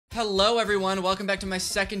Hello everyone, welcome back to my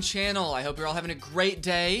second channel. I hope you're all having a great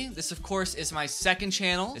day. This of course is my second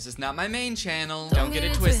channel. This is not my main channel. Don't get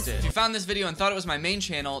it twisted. If you found this video and thought it was my main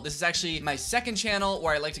channel, this is actually my second channel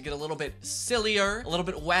where I like to get a little bit sillier, a little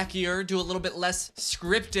bit wackier, do a little bit less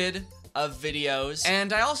scripted of videos.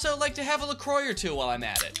 And I also like to have a LaCroix or two while I'm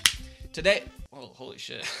at it. Today, oh, holy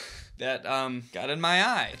shit. That, got in my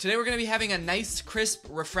eye. Today we're gonna be having a nice, crisp,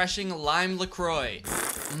 refreshing lime LaCroix.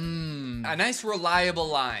 A nice, reliable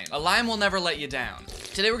lime. A lime will never let you down.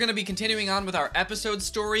 Today we're gonna be continuing on with our episode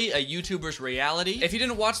story, A YouTuber's Reality. If you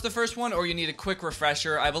didn't watch the first one or you need a quick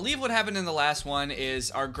refresher, I believe what happened in the last one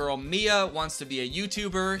is our girl Mia wants to be a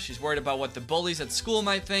YouTuber. She's worried about what the bullies at school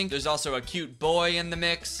might think. There's also a cute boy in the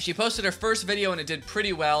mix. She posted her first video and it did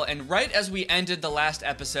pretty well, and right as we ended the last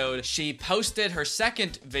episode, she posted her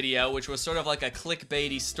second video, which was sort of like a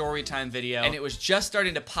clickbaity storytime video, and it was just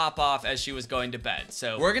starting to pop off as she was going to bed.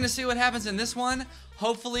 So we're gonna see what happens in this one.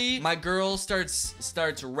 Hopefully my girl starts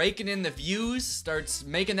raking in the views, starts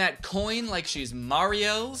making that coin like she's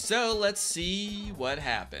Mario. So let's see what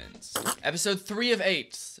happens. Episode 3 of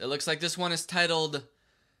 8. It looks like this one is titled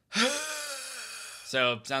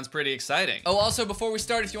So, sounds pretty exciting. Oh, also, before we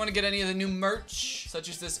start, if you want to get any of the new merch, such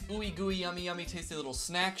as this ooey gooey yummy yummy tasty little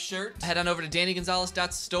snack shirt, head on over to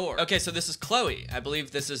DannyGonzalez.store. Okay, so this is Chloe. I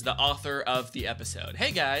believe this is the author of the episode.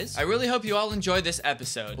 Hey guys, I really hope you all enjoyed this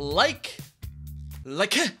episode. Like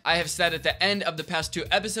I have said at the end of the past 2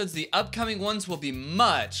 episodes, the upcoming ones will be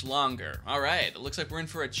much longer. All right, it looks like we're in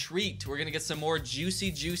for a treat. We're gonna get some more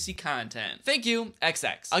juicy content. Thank you,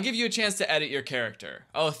 XX. I'll give you a chance to edit your character.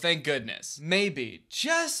 Oh, thank goodness. Maybe,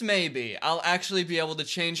 just maybe, I'll actually be able to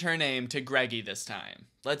change her name to Greggy this time.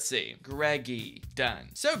 Let's see. Greggy. Done.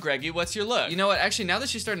 So, Greggy, what's your look? You know what? Actually, now that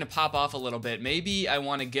she's starting to pop off a little bit, maybe I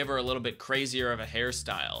want to give her a little bit crazier of a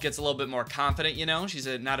hairstyle. Gets a little bit more confident, you know? She's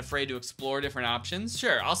not afraid to explore different options.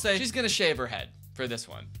 Sure, I'll say she's gonna shave her head for this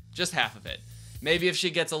one. Just half of it. Maybe if she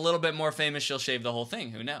gets a little bit more famous, she'll shave the whole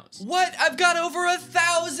thing. Who knows? What? I've got over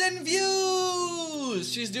 1,000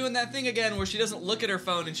 views! She's doing that thing again where she doesn't look at her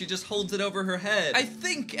phone and she just holds it over her head. I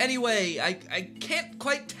think, anyway. I can't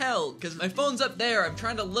quite tell because my phone's up there. I'm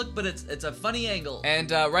trying to look, but it's a funny angle. And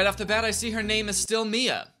right off the bat, I see her name is still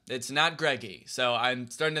Mia. It's not Greggy, so I'm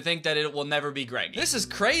starting to think that it will never be Greggy. This is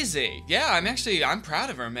crazy. Yeah, I'm proud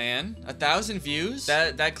of her, man. 1,000 views?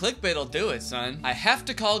 That clickbait'll do it, son. I have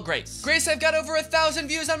to call Grace. Grace, I've got over 1,000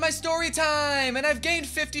 views on my story time, and I've gained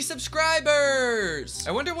 50 subscribers.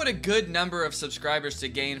 I wonder what a good number of subscribers to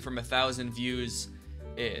gain from 1,000 views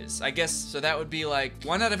is. I guess, so that would be like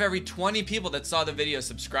 1 out of every 20 people that saw the video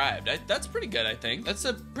subscribed. That's pretty good, I think. That's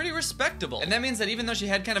a pretty respectable. And that means that even though she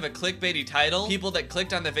had kind of a clickbaity title, people that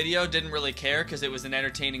clicked on the video didn't really care because it was an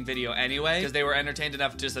entertaining video anyway, because they were entertained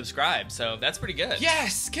enough to subscribe. So that's pretty good.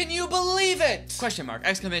 Yes! Can you believe it? Question mark,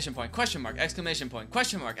 exclamation point, question mark, exclamation point,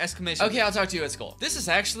 question mark, exclamation point. Okay, I'll talk to you at school. This is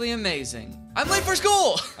actually amazing. I'm late for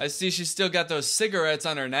school! I see she's still got those cigarettes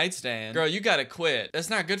on her nightstand. Girl, you gotta quit. That's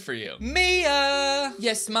not good for you. Mia!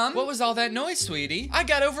 Yes, Mom? What was all that noise, sweetie? I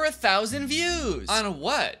got over 1,000 views. On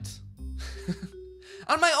what?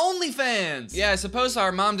 On my OnlyFans! Yeah, I suppose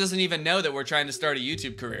our mom doesn't even know that we're trying to start a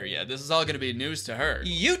YouTube career yet. This is all gonna be news to her.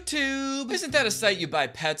 YouTube! Isn't that a site you buy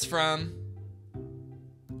pets from?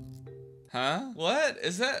 Huh? What?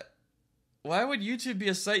 Is that... Why would YouTube be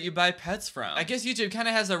a site you buy pets from? I guess YouTube kind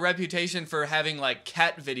of has a reputation for having, like,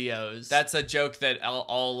 cat videos. That's a joke that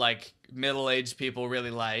all like, middle-aged people really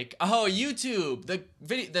like. Oh, YouTube!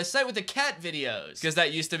 The site with the cat videos! Because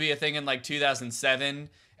that used to be a thing in, like, 2007,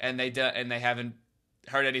 and they haven't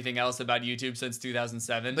heard anything else about YouTube since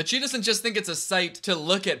 2007. But she doesn't just think it's a site to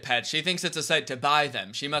look at pets, she thinks it's a site to buy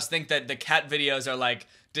them. She must think that the cat videos are, like,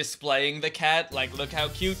 displaying the cat, like, look how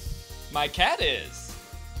cute my cat is.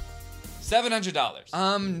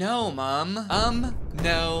 $700. No, Mom.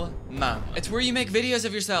 No, Mom. It's where you make videos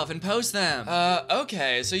of yourself and post them.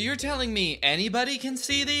 Okay, so you're telling me anybody can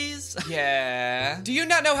see these? Yeah. Do you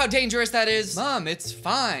not know how dangerous that is? Mom, it's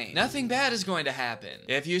fine. Nothing bad is going to happen.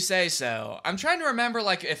 If you say so. I'm trying to remember,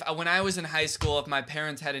 like, if when I was in high school, if my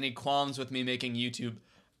parents had any qualms with me making YouTube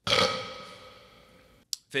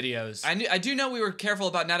videos. I do know we were careful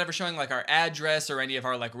about not ever showing, like, our address or any of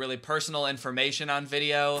our, like, really personal information on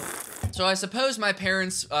video. So I suppose my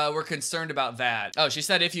parents were concerned about that. Oh, she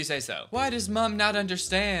said, if you say so. Why does Mom not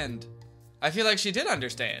understand? I feel like she did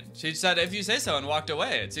understand. She said, if you say so, and walked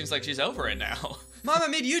away. It seems like she's over it now. Mom, I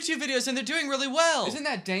made YouTube videos and they're doing really well. Isn't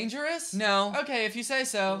that dangerous? No. Okay, if you say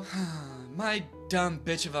so. My dumb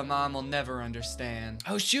bitch of a mom will never understand.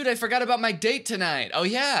 Oh shoot, I forgot about my date tonight. Oh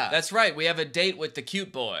yeah, that's right, we have a date with the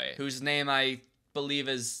cute boy, whose name I believe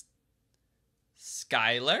is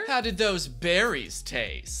Skylar? How did those berries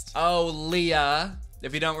taste? Oh, Leah.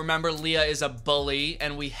 If you don't remember, Leah is a bully,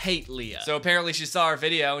 and we hate Leah. So apparently she saw our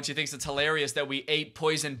video, and she thinks it's hilarious that we ate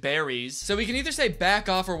poison berries. So we can either say back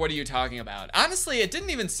off or what are you talking about? Honestly, it didn't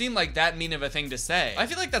even seem like that mean of a thing to say. I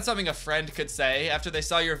feel like that's something a friend could say after they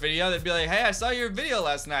saw your video. They'd be like, hey, I saw your video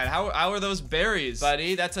last night. How are those berries?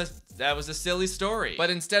 Buddy, that was a silly story. But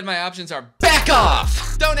instead my options are back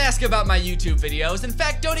off! Don't ask about my YouTube videos. In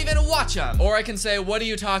fact, don't even watch them. Or I can say, what are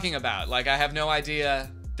you talking about? Like I have no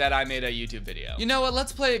idea that I made a YouTube video. You know what?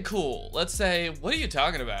 Let's play it cool. Let's say, what are you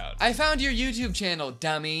talking about? I found your YouTube channel,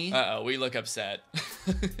 dummy. Uh-oh, we look upset.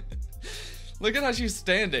 Look at how she's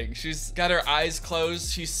standing. She's got her eyes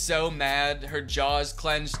closed. She's so mad. Her jaw's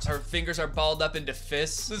clenched. Her fingers are balled up into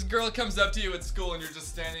fists. This girl comes up to you at school and you're just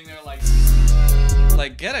standing there like,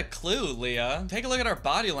 get a clue, Leah. Take a look at our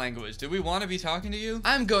body language. Do we want to be talking to you?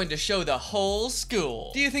 I'm going to show the whole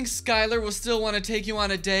school. Do you think Skylar will still want to take you on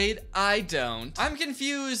a date? I don't. I'm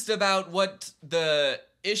confused about what the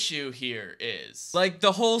issue here is. Like,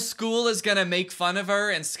 the whole school is gonna make fun of her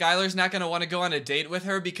and Skylar's not gonna want to go on a date with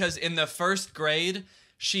her because in the first grade,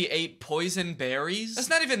 she ate poison berries? That's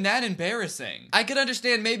not even that embarrassing. I could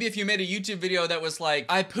understand maybe if you made a YouTube video that was like,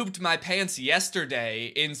 I pooped my pants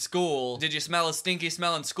yesterday in school. Did you smell a stinky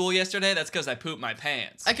smell in school yesterday? That's because I pooped my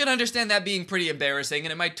pants. I could understand that being pretty embarrassing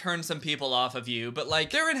and it might turn some people off of you, but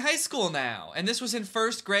like, they're in high school now. And this was in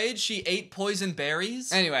first grade, she ate poison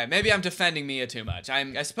berries? Anyway, maybe I'm defending Mia too much.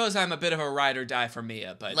 I suppose I'm a bit of a ride or die for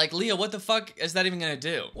Mia, but like, Leah, what the fuck is that even gonna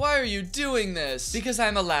do? Why are you doing this? Because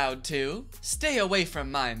I'm allowed to. Stay away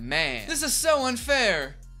from my man. This is so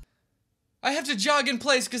unfair. I have to jog in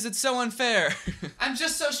place because it's so unfair. I'm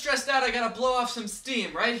just so stressed out I gotta blow off some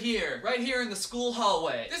steam right here in the school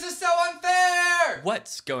hallway. This is so unfair!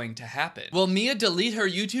 What's going to happen? Will Mia delete her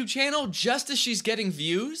YouTube channel just as she's getting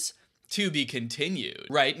views? To be continued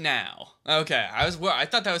right now. Okay, I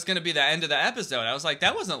thought that was gonna be the end of the episode. I was like,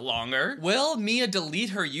 that wasn't longer. Will Mia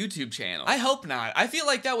delete her YouTube channel? I hope not. I feel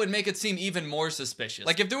like that would make it seem even more suspicious.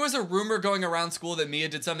 Like if there was a rumor going around school that Mia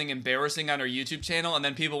did something embarrassing on her YouTube channel and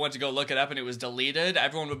then people went to go look it up and it was deleted,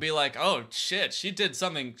 everyone would be like, oh shit, she did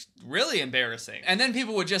something really embarrassing. And then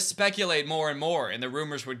people would just speculate more and more and the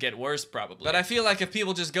rumors would get worse probably. But I feel like if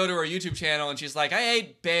people just go to her YouTube channel and she's like, I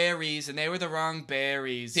ate berries and they were the wrong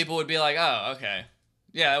berries, people would be like, oh, okay.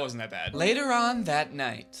 Yeah, that wasn't that bad. Later on that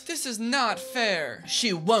night. This is not fair.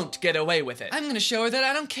 She won't get away with it. I'm gonna show her that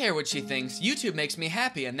I don't care what she thinks. YouTube makes me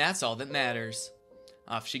happy and that's all that matters.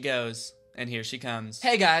 Off she goes. And here she comes.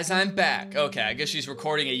 Hey guys, I'm back. Okay, I guess she's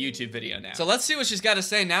recording a YouTube video now. So let's see what she's got to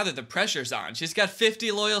say now that the pressure's on. She's got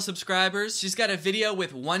 50 loyal subscribers. She's got a video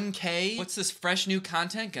with 1K. What's this fresh new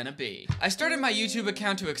content gonna be? I started my YouTube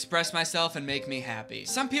account to express myself and make me happy.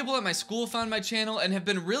 Some people at my school found my channel and have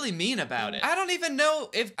been really mean about it. I don't even know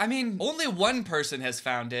if, only one person has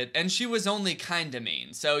found it and she was only kinda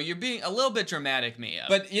mean. So you're being a little bit dramatic, Mia.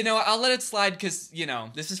 But you know, I'll let it slide because, you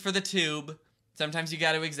know, this is for the tube. Sometimes you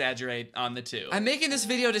gotta exaggerate on the tube. I'm making this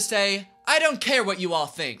video to say, I don't care what you all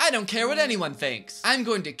think. I don't care what anyone thinks. I'm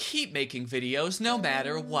going to keep making videos no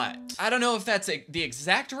matter what. I don't know if that's the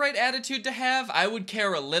exact right attitude to have. I would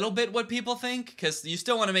care a little bit what people think, because you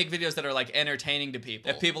still want to make videos that are like entertaining to people.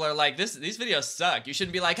 If people are like, these videos suck, you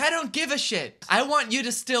shouldn't be like, I don't give a shit. I want you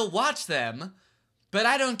to still watch them, but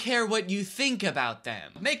I don't care what you think about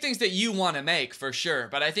them. Make things that you want to make, for sure,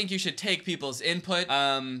 but I think you should take people's input,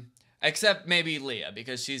 except maybe Leah,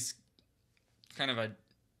 because she's kind of a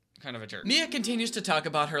jerk. Mia continues to talk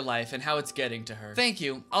about her life and how it's getting to her. Thank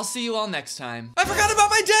you. I'll see you all next time. I forgot about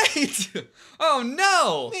my date! Oh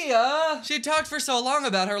no! Mia! She talked for so long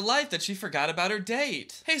about her life that she forgot about her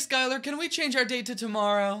date. Hey Skylar, can we change our date to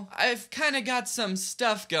tomorrow? I've kinda got some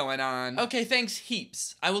stuff going on. Okay, thanks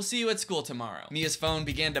heaps. I will see you at school tomorrow. Mia's phone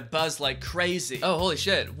began to buzz like crazy. Oh, holy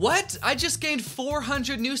shit. What? I just gained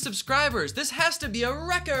 400 new subscribers. This has to be a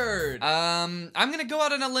record. I'm gonna go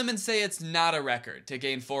out on a limb and say it's not a record to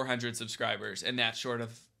gain 400 subscribers in that short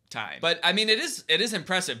of time. But I mean, it is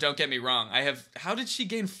impressive, don't get me wrong. How did she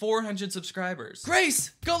gain 400 subscribers?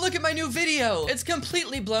 Grace, go look at my new video. It's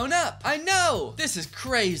completely blown up. I know. This is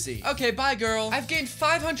crazy. Okay, bye girl. I've gained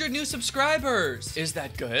 500 new subscribers. Is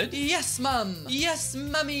that good? Yes, mom. Yes,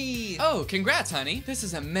 mummy. Oh, congrats, honey. This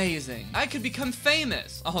is amazing. I could become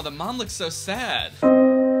famous. Oh, the mom looks so sad.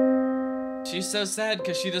 She's so sad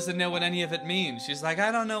because she doesn't know what any of it means. She's like,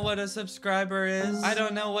 I don't know what a subscriber is. I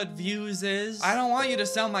don't know what views is. I don't want you to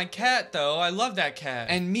sell my cat though. I love that cat.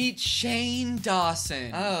 And meet Shane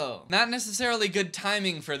Dawson. Oh, not necessarily good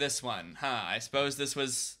timing for this one, huh? I suppose this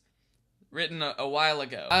was written a while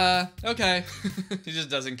ago. Okay. He just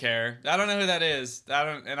doesn't care. I don't know who that is. I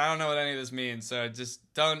don't know what any of this means, so just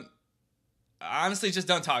honestly, just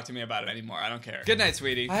don't talk to me about it anymore. I don't care. Good night,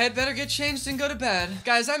 sweetie. I had better get changed and go to bed.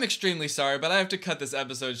 Guys, I'm extremely sorry, but I have to cut this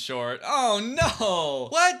episode short. Oh no!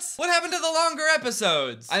 What? What happened to the longer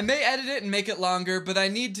episodes? I may edit it and make it longer, but I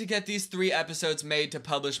need to get these 3 episodes made to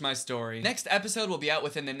publish my story. Next episode will be out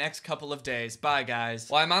within the next couple of days. Bye,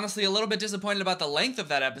 guys. Well, I'm honestly a little bit disappointed about the length of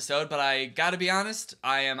that episode, but I gotta be honest,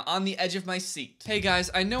 I am on the edge of my seat. Hey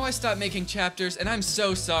guys, I know I stopped making chapters, and I'm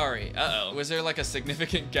so sorry. Uh-oh. Was there like a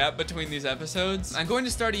significant gap between these episodes? I'm going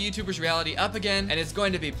to start a YouTuber's Reality up again, and it's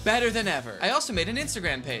going to be better than ever. I also made an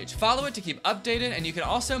Instagram page. Follow it to keep updated, and you can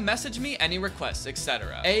also message me any requests,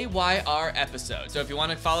 etc. AYR episode. So if you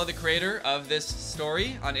want to follow the creator of this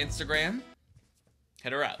story on Instagram,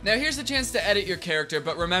 hit her up. Now here's the chance to edit your character,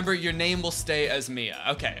 but remember, your name will stay as Mia.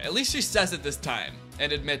 Okay, at least she says it this time,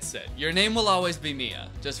 and admits it. Your name will always be Mia.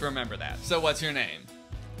 Just remember that. So what's your name?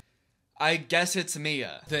 I guess it's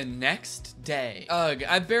Mia. The next day. Ugh,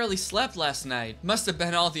 I barely slept last night. Must have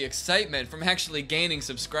been all the excitement from actually gaining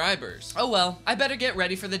subscribers. Oh well, I better get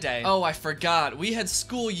ready for the day. Oh, I forgot. We had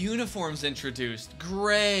school uniforms introduced.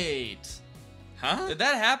 Great. Huh? Did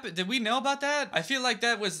that happen? Did we know about that? I feel like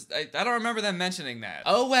that was, I don't remember them mentioning that.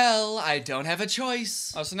 Oh well, I don't have a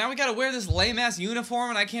choice. Oh, so now we gotta wear this lame ass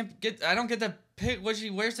uniform and I don't get to pick what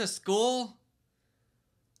she wears to school?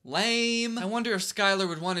 Lame. I wonder if Skylar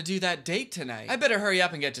would want to do that date tonight. I better hurry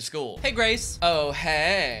up and get to school. Hey, Grace. Oh,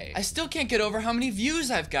 hey. I still can't get over how many views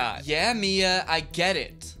I've got. Yeah, Mia, I get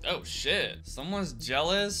it. Oh, shit. Someone's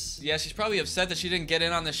jealous? Yeah, she's probably upset that she didn't get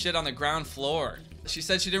in on the shit on the ground floor. She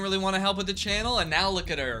said she didn't really want to help with the channel, and now look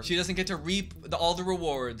at her. She doesn't get to reap all the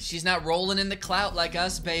rewards. She's not rolling in the clout like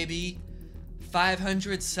us, baby.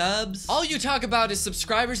 500 subs? All you talk about is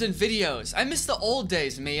subscribers and videos. I miss the old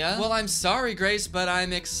days, Mia. Well, I'm sorry, Grace, but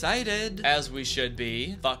I'm excited. As we should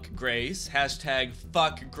be. Fuck Grace. Hashtag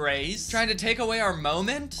fuck Grace. Trying to take away our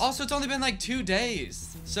moment? Also, it's only been like 2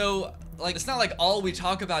 days. So, like, it's not like all we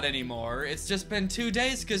talk about anymore. It's just been 2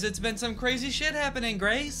 days because it's been some crazy shit happening,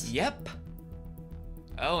 Grace. Yep.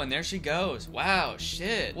 Oh, and there she goes. Wow,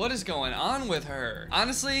 shit. What is going on with her?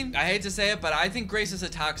 Honestly, I hate to say it, but I think Grace is a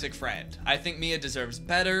toxic friend. I think Mia deserves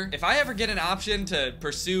better. If I ever get an option to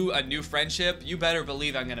pursue a new friendship, you better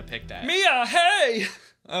believe I'm gonna pick that. Mia, hey!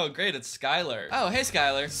 Oh, great, it's Skylar. Oh, hey,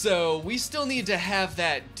 Skylar. So, we still need to have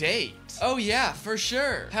that date. Oh, yeah, for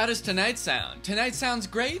sure. How does tonight sound? Tonight sounds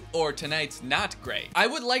great, or tonight's not great? I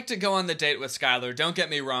would like to go on the date with Skylar, don't get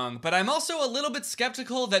me wrong, but I'm also a little bit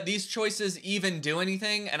skeptical that these choices even do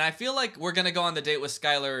anything, and I feel like we're gonna go on the date with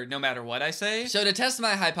Skylar no matter what I say. So to test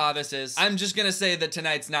my hypothesis, I'm just gonna say that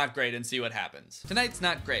tonight's not great and see what happens. Tonight's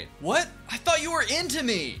not great. What? I thought you were into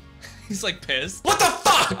me. He's like pissed. What the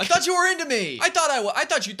fuck? I thought you were into me. I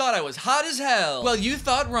thought you thought I was hot as hell. Well, you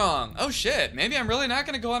thought wrong. Oh shit, maybe I'm really not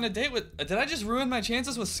gonna go on a date with, did I just ruin my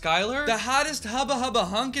chances with Skylar? The hottest hubba hubba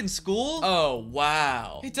hunk in school? Oh,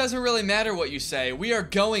 wow. It doesn't really matter what you say. We are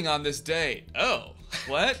going on this date. Oh,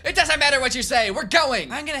 what? It doesn't matter what you say. We're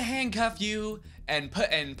going. I'm gonna handcuff you and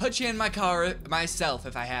put you in my car myself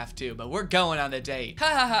if I have to, but we're going on the date. Ha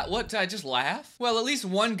ha ha, what, did I just laugh? Well, at least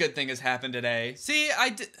one good thing has happened today. See,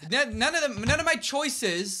 none of my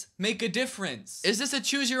choices make a difference. Is this a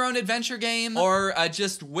choose your own adventure game or a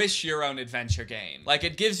just wish your own adventure game? Like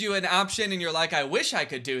it gives you an option and you're like, I wish I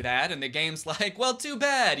could do that, and the game's like, well, too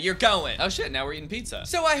bad, you're going. Oh shit, now we're eating pizza.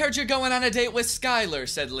 So I heard you're going on a date with Skylar,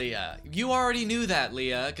 said Leah. You already knew that,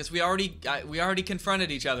 Leah, because we already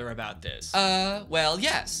confronted each other about this. Well,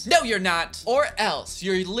 yes. No, you're not. Or else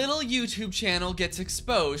your little YouTube channel gets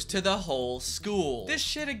exposed to the whole school. This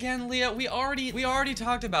shit again, Leah, we already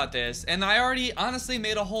talked about this, and I already honestly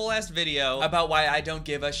made a whole ass video about why I don't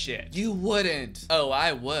give a shit. You wouldn't. Oh,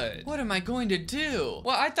 I would. What am I going to do?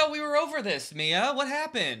 Well, I thought we were over this, Mia. What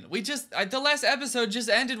happened? The last episode just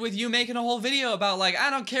ended with you making a whole video about like, I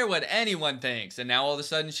don't care what anyone thinks, and now all of a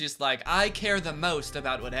sudden she's like, I care the most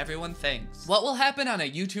about what everyone thinks. What will happen on a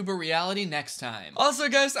YouTuber reality next time? Also,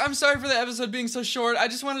 guys, I'm sorry for the episode being so short. I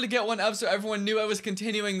just wanted to get one up so everyone knew I was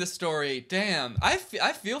continuing the story. Damn, I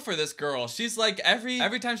feel for this girl. She's like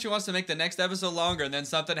every time she wants to make the next episode longer and then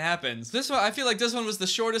something happens. This one, I feel like this one was the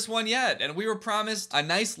shortest one yet, and we were promised a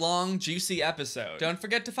nice, long, juicy episode. Don't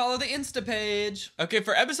forget to follow the Insta page. Okay,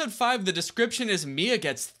 for episode 5, the description is Mia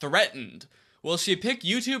gets threatened. Will she pick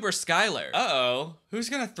YouTube or Skylar? Uh-oh. Who's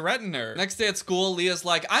gonna threaten her? Next day at school, Leah's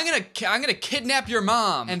like, I'm gonna kidnap your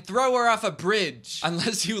mom and throw her off a bridge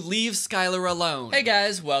unless you leave Skylar alone. Hey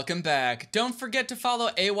guys, welcome back. Don't forget to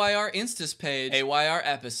follow AYR Insta's page, AYR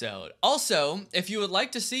episode. Also, if you would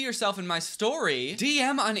like to see yourself in my story,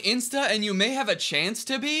 DM on Insta and you may have a chance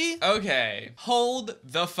to be. Okay, hold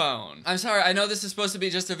the phone. I'm sorry, I know this is supposed to be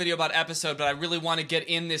just a video about episode, but I really want to get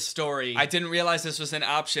in this story. I didn't realize this was an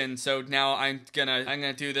option, so now I'm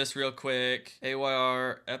gonna do this real quick. AYR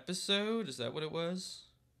episode, is that what it was?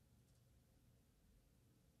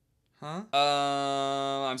 Huh?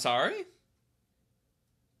 I'm sorry?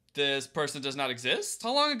 This person does not exist?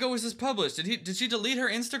 How long ago was this published? Did she delete her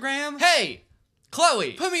Instagram? Hey!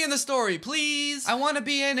 Chloe, put me in the story, please. I want to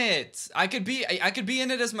be in it. I could be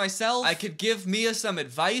in it as myself. I could give Mia some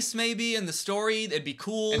advice maybe in the story. It'd be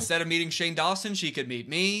cool. Instead of meeting Shane Dawson, she could meet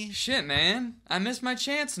me. Shit, man. I missed my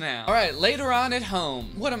chance now. All right, later on at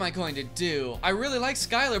home, what am I going to do? I really like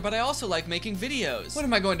Skylar, but I also like making videos. What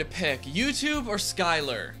am I going to pick? YouTube or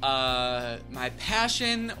Skylar? My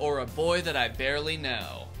passion or a boy that I barely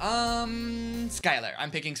know? Skylar.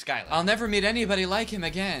 I'm picking Skylar. I'll never meet anybody like him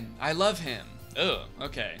again. I love him. Oh,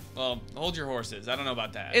 okay. Well, hold your horses. I don't know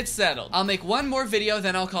about that. It's settled. I'll make one more video,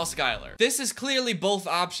 then I'll call Skylar. This is clearly both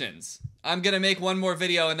options. I'm gonna make one more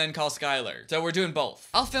video and then call Skylar. So we're doing both.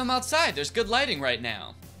 I'll film outside. There's good lighting right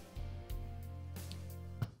now.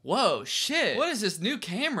 Whoa, shit. What is this new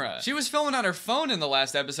camera? She was filming on her phone in the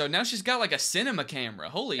last episode. Now she's got like a cinema camera.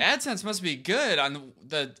 Holy, AdSense must be good on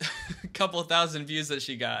the couple thousand views that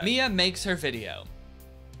she got. Mia makes her video.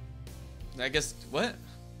 I guess, what?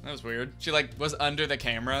 That was weird. She like was under the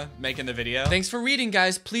camera making the video. Thanks for reading,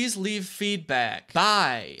 guys. Please leave feedback.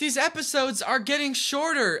 Bye. These episodes are getting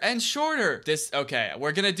shorter and shorter. Okay,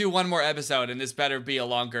 we're gonna do one more episode and this better be a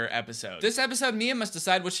longer episode. This episode, Mia must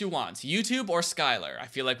decide what she wants, YouTube or Skylar. I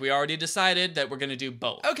feel like we already decided that we're gonna do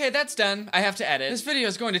both. Okay, that's done. I have to edit. This video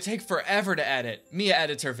is going to take forever to edit. Mia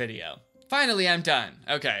edits her video. Finally, I'm done.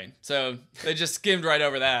 Okay, so they just skimmed right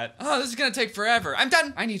over that. Oh, this is gonna take forever. I'm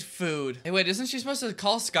done. I need food. Hey, wait, isn't she supposed to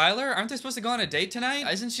call Skylar? Aren't they supposed to go on a date tonight?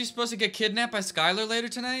 Isn't she supposed to get kidnapped by Skylar later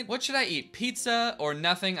tonight? What should I eat? Pizza or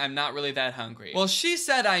nothing? I'm not really that hungry. Well, she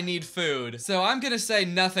said I need food, so I'm gonna say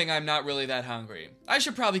nothing. I'm not really that hungry. I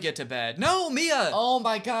should probably get to bed. No, Mia. Oh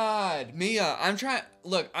my God, Mia,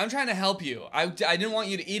 Look, I'm trying to help you. I didn't want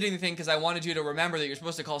you to eat anything because I wanted you to remember that you're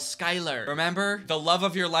supposed to call Skylar. Remember? The love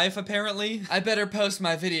of your life, apparently? I better post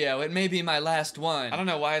my video. It may be my last one. I don't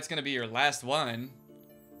know why it's gonna be your last one.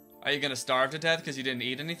 Are you gonna starve to death because you didn't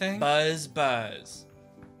eat anything? Buzz, buzz.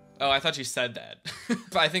 Oh, I thought you said that.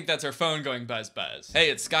 I think that's her phone going buzz, buzz. Hey,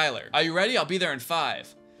 it's Skylar. Are you ready? I'll be there in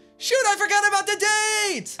 5. Shoot, I forgot about the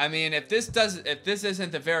date! I mean, if this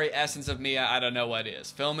isn't the very essence of Mia, I don't know what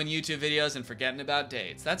is. Filming YouTube videos and forgetting about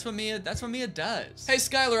dates. That's what Mia does. Hey,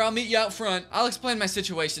 Skylar, I'll meet you out front. I'll explain my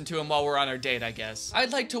situation to him while we're on our date, I guess.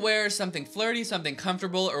 I'd like to wear something flirty, something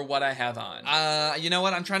comfortable, or what I have on. You know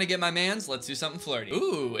what? I'm trying to get my mans. Let's do something flirty.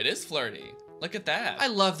 Ooh, it is flirty. Look at that. I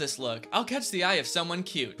love this look. I'll catch the eye of someone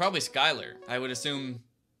cute. Probably Skylar. I would assume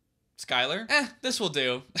Skylar? This will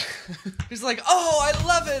do. He's like, oh,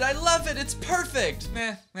 I love it, it's perfect.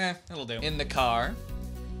 It'll do. In the car.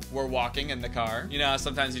 We're walking in the car. You know how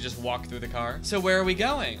sometimes you just walk through the car? So where are we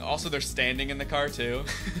going? Also, they're standing in the car too.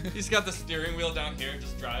 He's got the steering wheel down here,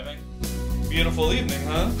 just driving. Beautiful evening,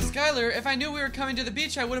 huh? Skylar, if I knew we were coming to the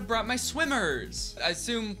beach, I would have brought my swimmers. I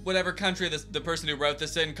assume whatever country the person who wrote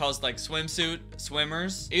this in calls like swimsuit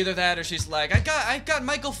swimmers. Either that or she's like, I got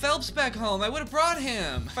Michael Phelps back home. I would have brought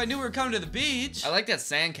him if I knew we were coming to the beach. I like that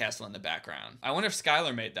sandcastle in the background. I wonder if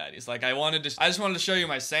Skylar made that. He's like, I just wanted to show you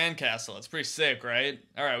my sandcastle. It's pretty sick, right?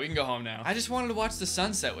 All right, we can go home now. I just wanted to watch the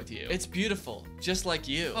sunset with you. It's beautiful, just like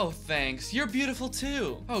you. Oh, thanks. You're beautiful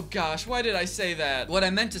too. Oh gosh, why did I say that? What I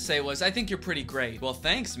meant to say was, I think you're pretty great. Well,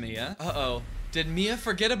 thanks, Mia. Uh-oh. Did Mia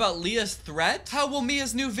forget about Leah's threat? How will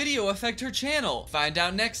Mia's new video affect her channel? Find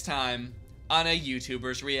out next time on A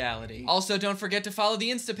YouTuber's Reality. Also, don't forget to follow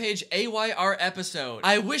the Insta page AYR episode.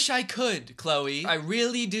 I wish I could, Chloe. I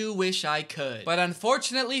really do wish I could. But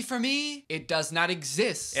unfortunately for me, it does not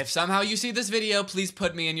exist. If somehow you see this video, please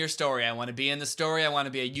put me in your story. I want to be in the story. I want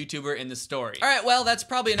to be a YouTuber in the story. All right, well, that's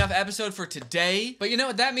probably enough episode for today. But you know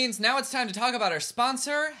what that means? Now it's time to talk about our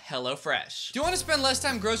sponsor, HelloFresh. Do you want to spend less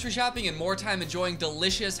time grocery shopping and more time enjoying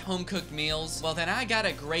delicious home-cooked meals? Well, then I got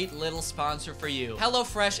a great little sponsor for you.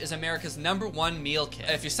 HelloFresh is America's #1 #1 meal kit.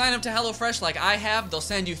 If you sign up to HelloFresh like I have, they'll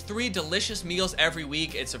send you 3 delicious meals every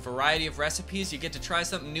week. It's a variety of recipes. You get to try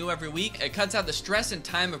something new every week. It cuts out the stress and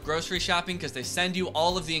time of grocery shopping because they send you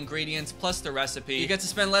all of the ingredients plus the recipe. You get to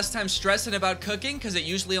spend less time stressing about cooking because it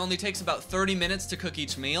usually only takes about 30 minutes to cook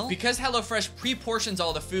each meal. Because HelloFresh pre-portions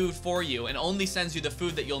all the food for you and only sends you the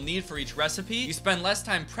food that you'll need for each recipe, you spend less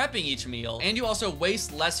time prepping each meal, and you also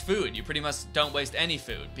waste less food. You pretty much don't waste any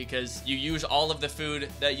food because you use all of the food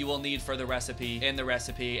that you will need for the recipe in the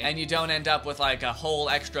recipe, and you don't end up with like a whole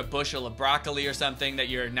extra bushel of broccoli or something that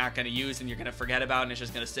you're not going to use and you're going to forget about and it's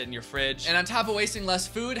just going to sit in your fridge. And on top of wasting less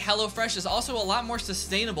food, HelloFresh is also a lot more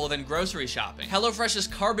sustainable than grocery shopping. HelloFresh's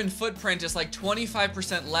carbon footprint is like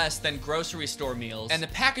 25% less than grocery store meals, and the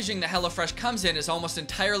packaging that HelloFresh comes in is almost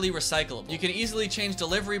entirely recyclable. You can easily change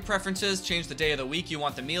delivery preferences, change the day of the week you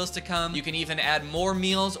want the meals to come. You can even add more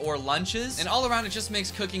meals or lunches, and all around it just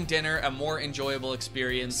makes cooking dinner a more enjoyable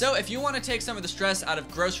experience. So if you want to take some of the stress out of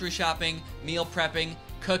grocery shopping, meal prepping,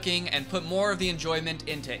 cooking, and put more of the enjoyment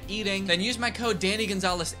into eating, then use my code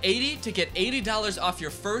DannyGonzalez80 to get $80 off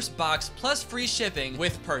your first box plus free shipping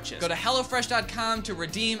with purchase. Go to HelloFresh.com to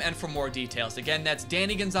redeem and for more details. Again, that's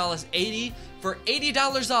DannyGonzalez80 for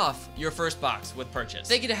 $80 off your first box with purchase.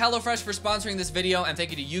 Thank you to HelloFresh for sponsoring this video, and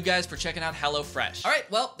thank you to you guys for checking out HelloFresh. All right,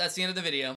 well, that's the end of the video.